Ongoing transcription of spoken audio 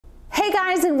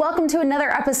Hey guys, and welcome to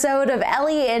another episode of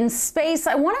Ellie in Space.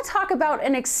 I want to talk about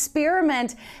an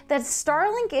experiment that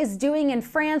Starlink is doing in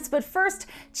France, but first,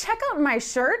 check out my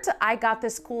shirt. I got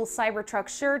this cool Cybertruck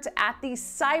shirt at the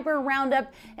Cyber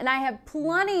Roundup, and I have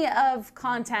plenty of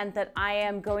content that I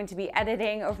am going to be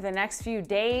editing over the next few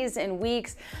days and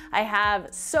weeks. I have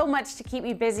so much to keep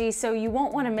me busy, so you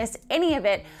won't want to miss any of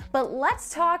it. But let's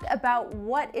talk about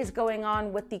what is going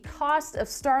on with the cost of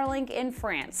Starlink in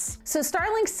France. So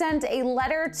Starlink sent a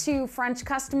letter to French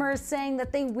customers saying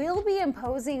that they will be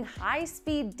imposing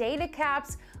high-speed data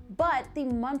caps, but the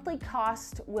monthly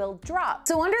cost will drop.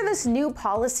 So under this new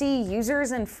policy,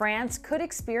 users in France could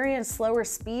experience slower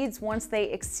speeds once they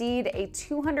exceed a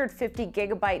 250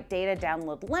 gigabyte data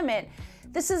download limit.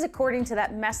 This is according to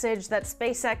that message that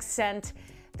SpaceX sent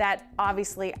that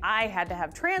obviously I had to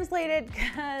have translated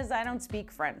because I don't speak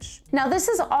French. Now, this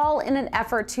is all in an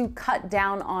effort to cut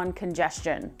down on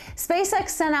congestion. SpaceX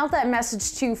sent out that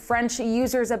message to French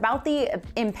users about the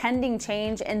impending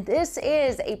change, and this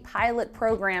is a pilot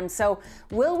program. So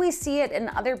will we see it in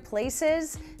other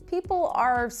places? People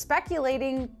are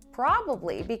speculating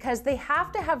probably, because they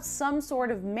have to have some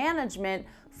sort of management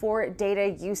for data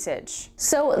usage.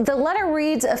 So the letter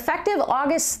reads, effective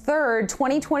August 3rd,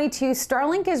 2022,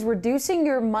 Starlink is reducing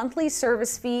your monthly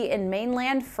service fee in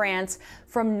mainland France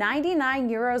from 99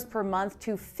 euros per month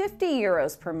to 50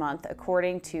 euros per month,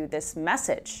 according to this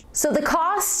message. So the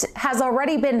cost has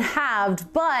already been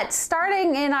halved, but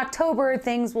starting in October,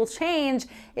 things will change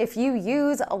if you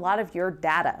use a lot of your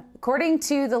data. According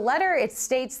to the letter, it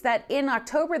states that in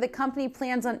October, the company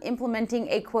plans on implementing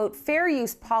a, quote, fair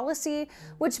use policy,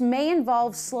 which may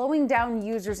involve slowing down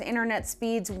users' internet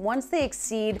speeds once they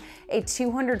exceed a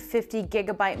 250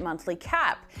 gigabyte monthly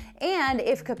cap, and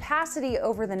if capacity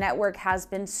over the network has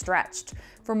been stretched.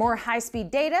 For more high-speed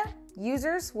data,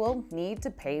 users will need to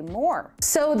pay more.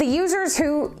 So the users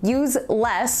who use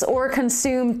less or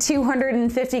consume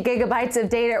 250 gigabytes of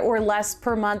data or less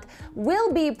per month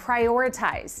will be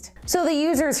prioritized. So the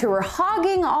users who are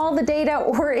hogging all the data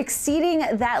or exceeding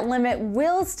that limit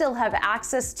will still have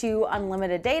access to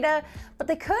unlimited data, but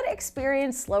they could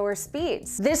experience slower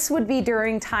speeds. This would be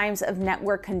during times of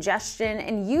network congestion,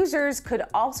 and users could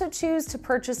also choose to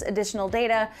purchase additional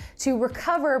data to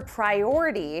recover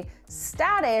priority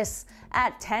status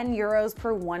at 10 euros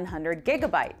per 100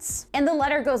 gigabytes. And the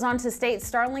letter goes on to state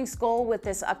Starlink's goal with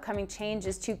this upcoming change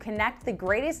is to connect the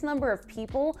greatest number of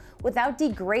people without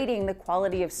degrading the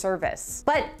quality of service.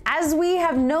 But as we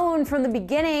have known from the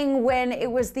beginning, when it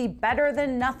was the better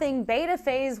than nothing beta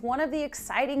phase, one of the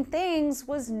exciting things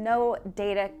was no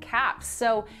data caps.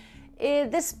 So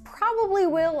this probably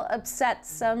will upset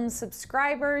some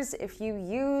subscribers if you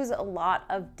use a lot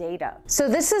of data. So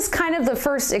this is kind of the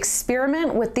first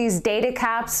experiment with these data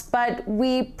caps, but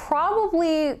we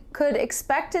probably could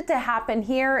expect it to happen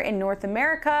here in North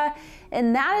America.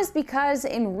 And that is because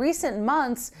in recent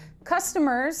months,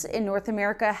 customers in North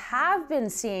America have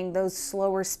been seeing those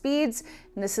slower speeds,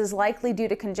 and this is likely due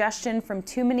to congestion from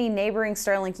too many neighboring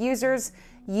Starlink users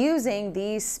using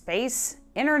the space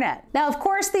internet. Now, of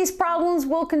course, these problems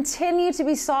will continue to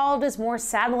be solved as more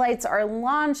satellites are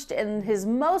launched. In his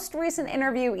most recent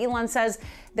interview, Elon says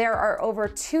there are over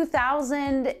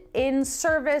 2,000 in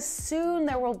service. Soon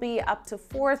there will be up to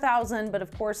 4,000, but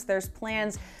of course there's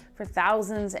plans for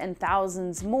thousands and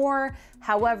thousands more.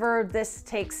 However, this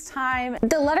takes time.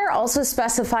 The letter also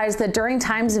specifies that during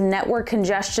times of network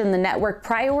congestion, the network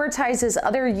prioritizes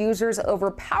other users over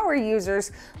power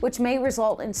users, which may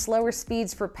result in slower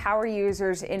speeds for power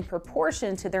users in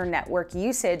proportion to their network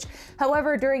usage.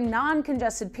 However, during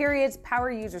non-congested periods,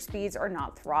 power user speeds are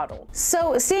not throttled.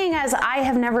 So seeing as I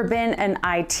have never been an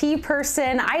IT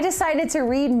person, I decided to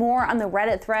read more on the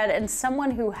Reddit thread, and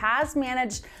someone who has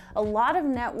managed a lot of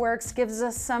networks gives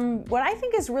us some, what I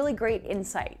think is really great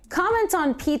insight. Comments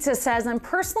on Pizza says, I'm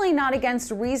personally not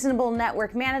against reasonable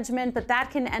network management, but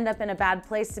that can end up in a bad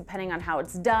place depending on how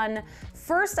it's done.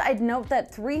 First, I'd note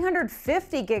that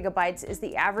 350 gigabytes is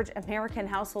the average American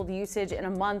household usage in a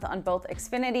month on both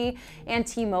Xfinity and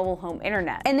T-Mobile home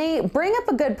internet. And they bring up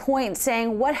a good point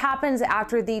saying, what happens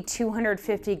after the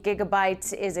 250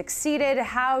 gigabytes is exceeded?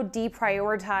 How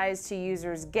deprioritized do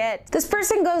users get? This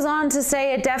person goes on to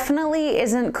say it definitely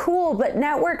isn't cool, but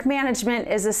network management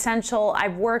is essential.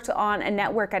 I've worked on a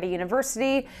network at a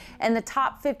university, and the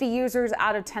top 50 users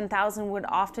out of 10,000 would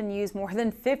often use more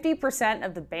than 50%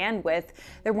 of the bandwidth.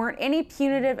 There weren't any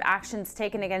punitive actions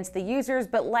taken against the users,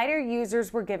 but lighter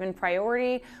users were given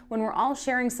priority. When we're all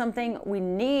sharing something, we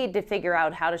need to figure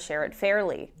out how to share it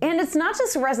fairly. And it's not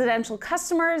just residential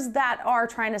customers that are are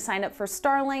trying to sign up for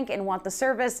Starlink and want the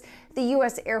service, the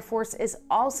US Air Force is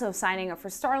also signing up for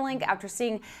Starlink after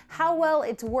seeing how well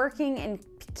it's working in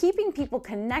keeping people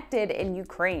connected in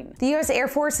Ukraine. The US Air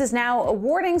Force is now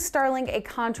awarding Starlink a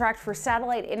contract for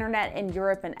satellite internet in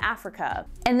Europe and Africa.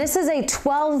 And this is a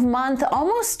 12-month,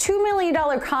 almost $2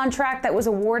 million contract that was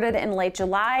awarded in late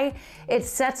July. It's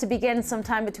set to begin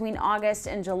sometime between August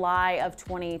and July of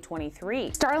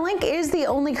 2023. Starlink is the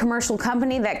only commercial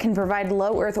company that can provide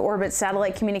low Earth orbit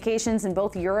satellite communications in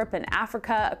both Europe and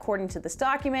Africa, according to this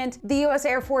document. The US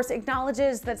Air Force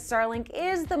acknowledges that Starlink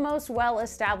is the most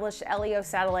well-established LEO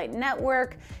satellite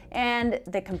network, and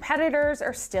the competitors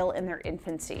are still in their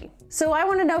infancy. So I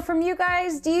want to know from you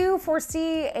guys, do you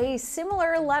foresee a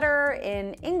similar letter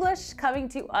in English coming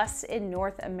to us in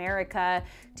North America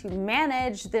to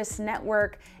manage this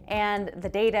network and the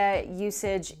data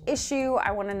usage issue?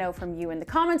 I want to know from you in the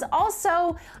comments.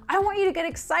 Also, I want you to get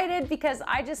excited because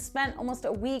I just spent almost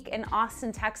a week in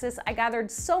Austin, Texas. I gathered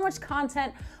so much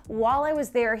content while I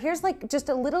was there. Here's like just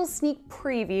a little sneak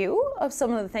preview of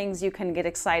some of the things you can get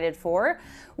excited for.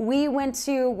 We went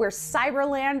to where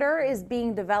Cyberlander is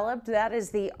being developed. That is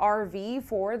the RV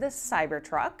for the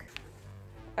Cybertruck.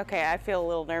 Okay, I feel a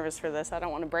little nervous for this. I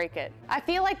don't want to break it. I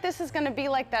feel like this is going to be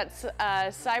like that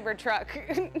Cybertruck.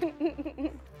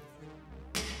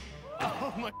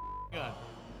 Oh my God.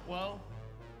 Well,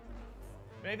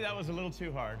 maybe that was a little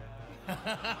too hard.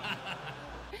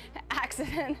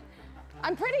 Accident.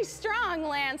 I'm pretty strong,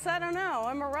 Lance. I don't know.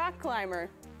 I'm a rock climber.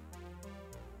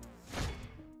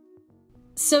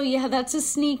 So yeah, that's a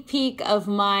sneak peek of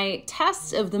my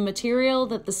test of the material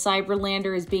that the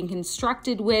Cyberlander is being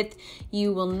constructed with.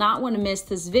 You will not want to miss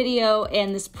this video,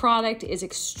 and this product is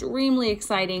extremely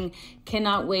exciting.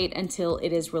 Cannot wait until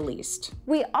it is released.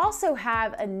 We also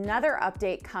have another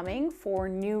update coming for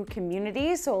new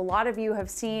communities. So a lot of you have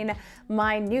seen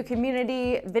my new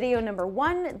community video number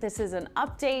 1. This is an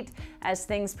update as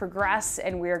things progress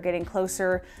and we are getting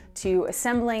closer to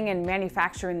assembling and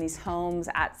manufacturing these homes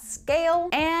at scale.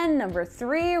 And number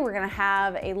 3, we're gonna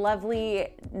have a lovely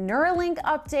Neuralink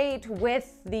update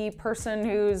with the person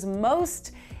who's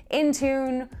most in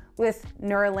tune with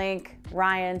Neuralink,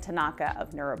 Ryan Tanaka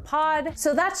of Neuropod.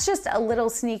 So that's just a little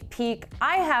sneak peek.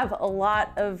 I have a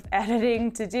lot of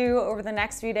editing to do over the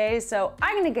next few days, so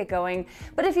I'm gonna get going.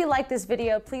 But if you like this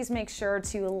video, please make sure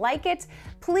to like it.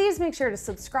 Please make sure to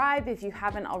subscribe if you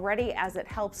haven't already, as it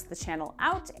helps the channel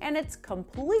out, and it's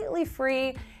completely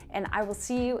free, and I will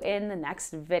see you in the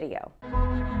next video.